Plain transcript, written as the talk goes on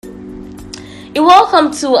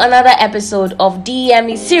Welcome to another episode of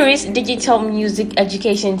DME series, Digital Music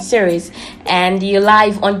Education Series, and you're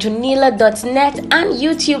live on jonila.net and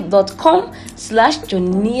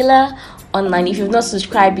youtube.com/jonila online. If you've not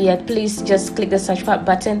subscribed yet, please just click the subscribe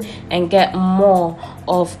button and get more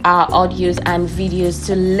of our audios and videos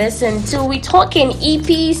to listen to. We're talking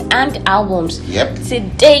EPs and albums. Yep.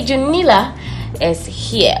 Today, Jonila is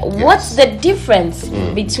here. Yes. What's the difference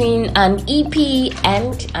between an EP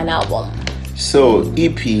and an album? So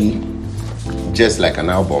EP, just like an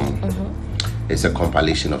album, is a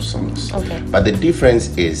compilation of songs. Okay. But the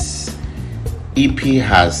difference is EP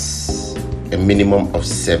has a minimum of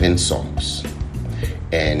 7 songs,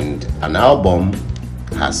 and an album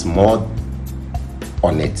has more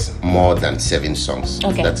on it, more than 7 songs.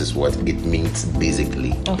 Okay. That is what it means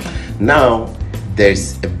basically. Okay. Now,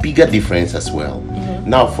 there's a bigger difference as well.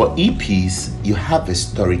 Now, for EPs, you have a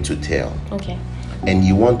story to tell, Okay. and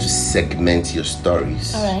you want to segment your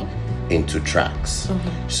stories All right. into tracks.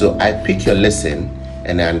 So I pick your lesson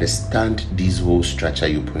and I understand this whole structure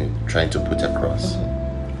you're trying to put across.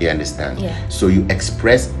 You understand? Yeah. So you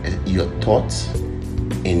express your thoughts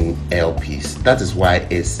in LPs. That is why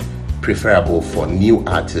it's preferable for new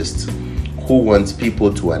artists who want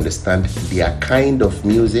people to understand their kind of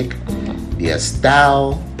music, their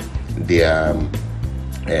style, their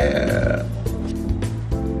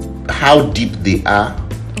how deep they are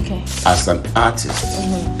Okay. as an artist.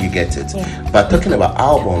 You get it? Yeah. But talking about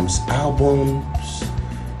albums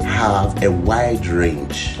have a wide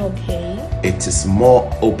range. Okay. It is more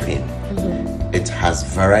open. It has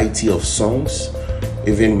variety of songs.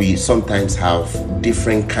 Even we sometimes have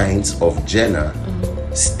different kinds of genre,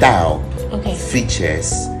 style, Okay.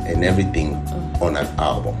 features, and everything on an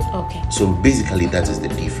album. Okay. So basically, that is the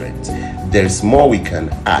difference. There's more we can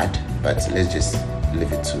add, but let's just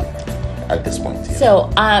leave it to at this point. Yeah. So,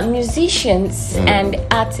 musicians and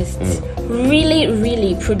artists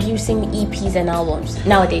really producing EPs and albums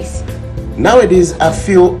nowadays. Nowadays, I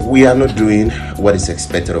feel we are not doing what is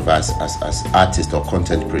expected of us as artists or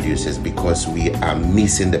content producers because we are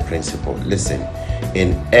missing the principle. Listen,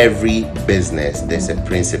 in every business, there's a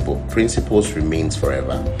principle. Principles remains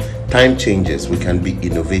forever. Time changes. We can be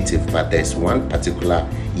innovative, but there's one particular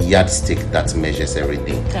yardstick that measures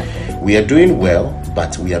everything. Okay. We are doing well,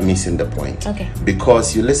 but we are missing the point. Okay.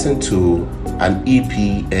 Because you listen to an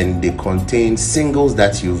EP and they contain singles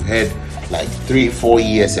that you've heard like 3-4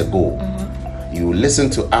 years ago. You listen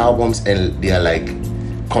to albums and they are like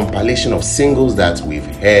compilation of singles that we've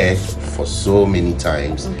heard for so many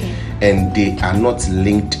times, and they are not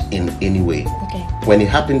linked in any way. Okay. When it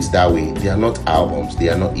happens that way, they are not albums, they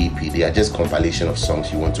are not EP, they are just compilation of songs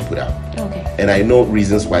you want to put out. Okay. And I know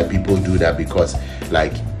reasons why people do that, because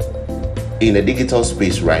like in the digital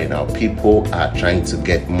space right now, people are trying to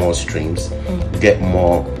get more streams, get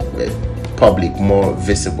more public, more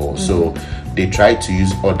visible. So they try to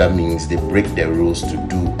use other means, they break their rules to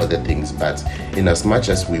do other things. But in as much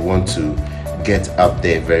as we want to get up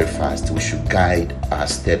there very fast, we should guide our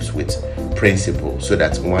steps with principle, so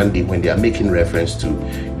that one day when they are making reference to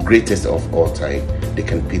greatest of all time, they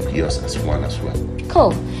can pick yours as one as well.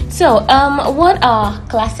 Cool. So, what are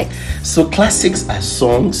classics? So classics are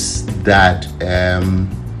songs that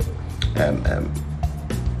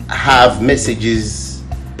have messages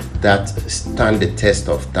that stand the test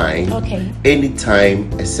of time. Okay.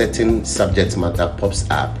 Anytime a certain subject matter pops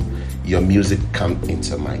up, your music comes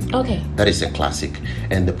into mind. Okay. That is a classic.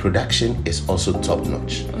 And the production is also top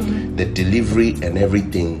notch. The delivery and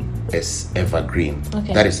everything is evergreen.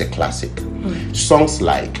 Okay. That is a classic. Songs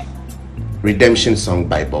like Redemption Song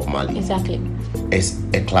by Bob Marley Exactly. is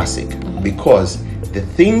a classic because the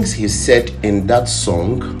things he said in that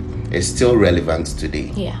song is still relevant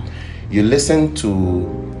today. Yeah. You listen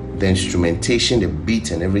to the instrumentation, the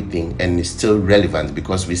beat and everything, and it's still relevant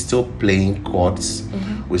because we're still playing chords,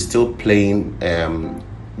 we're still playing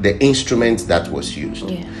the instruments that was used.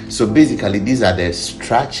 Yeah. So basically these are the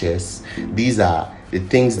structures, these are the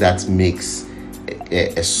things that makes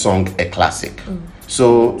a song a classic.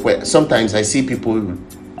 So sometimes I see people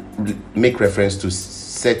make reference to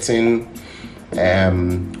certain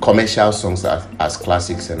commercial songs as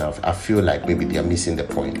classics, and I feel like maybe they are missing the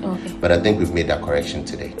point. Okay. But I think we've made that correction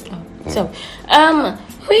today. So,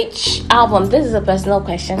 which album? This is a personal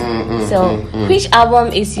question. So, which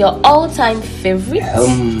album is your all-time favorite,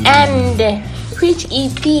 and which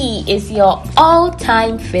EP is your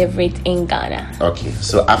all-time favorite in Ghana? Okay,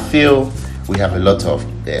 so I feel we have a lot of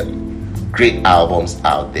great albums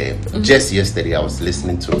out there. Just yesterday, I was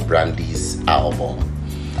listening to Brandy's album.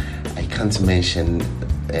 I can't mention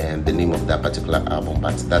the name of that particular album,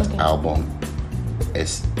 but that album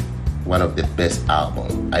is one of the best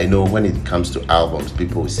albums. I know when it comes to albums,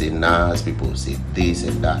 people will say Nas, people will say this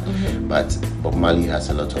and that, but Bob Marley has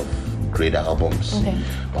a lot of great albums. Okay.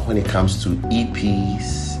 But when it comes to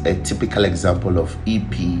EPs, a typical example of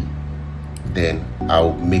EP, then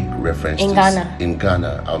I'll make reference in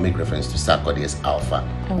Ghana, I'll make reference to Sarkodie's Alpha.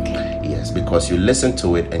 Okay. Yes, because you listen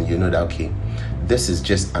to it and you know that, okay, this is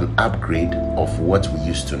just an upgrade of what we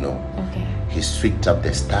used to know. Okay. He tweaked up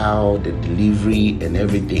the style, the delivery, and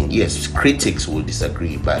everything. Yes, critics will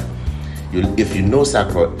disagree, but if you know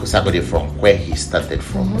Sarkodie from where he started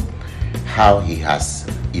from, how he has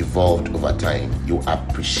evolved over time, you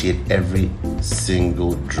appreciate every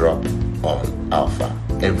single drop on Alpha.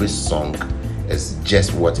 Every song is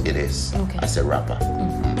just what it is as a rapper.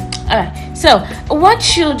 All right. So, what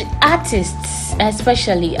should artists,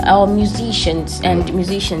 especially our musicians,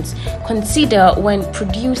 consider when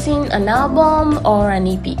producing an album or an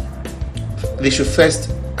EP? They should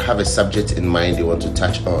first have a subject in mind they want to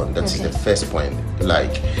touch on. That's the first point.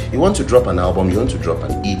 Like, you want to drop an album, you want to drop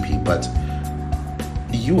an EP, but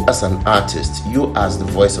you as an artist, you as the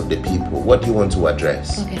voice of the people, what do you want to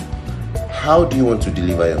address? Okay. How do you want to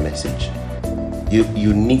deliver your message?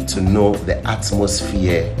 You need to know the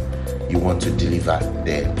atmosphere you want to deliver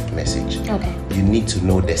the message. Okay. You need to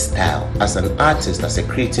know the style. As an artist, as a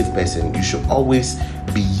creative person, you should always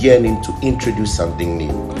be yearning to introduce something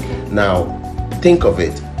new. Now, think of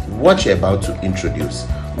it. What you're about to introduce,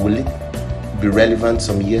 will it be relevant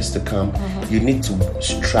some years to come? You need to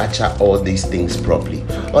structure all these things properly.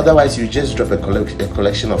 Otherwise, you just drop a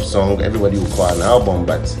collection of songs everybody will call an album,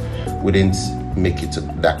 but wouldn't make it to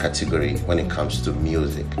that category when it comes to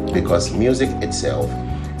music. Because music itself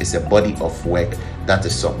is a body of work that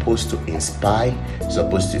is supposed to inspire,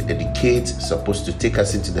 supposed to educate, supposed to take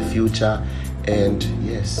us into the future, and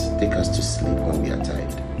yes, take us to sleep when we are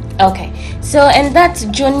tired. Okay, so and that's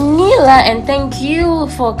Jonilla, and thank you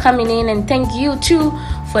for coming in, and thank you too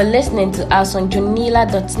for listening to us on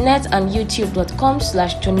jonilla.net and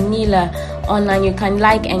youtube.com/Jonilla online. You can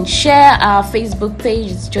like and share our Facebook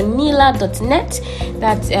page. It's jonilla.net.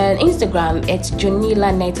 That's Instagram, it's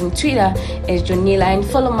JonillaNet, and Twitter is Jonilla, and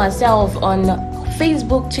follow myself on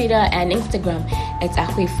Facebook, Twitter, and Instagram. It's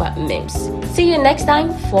Akwifa Mims. See you next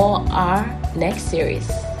time for our next series.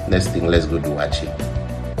 Next thing, let's go do Wachi.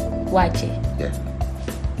 Wachi. Yeah.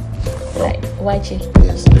 Right. Wachi.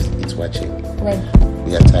 Yes, let's eat Wachi. When?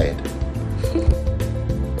 We are tired.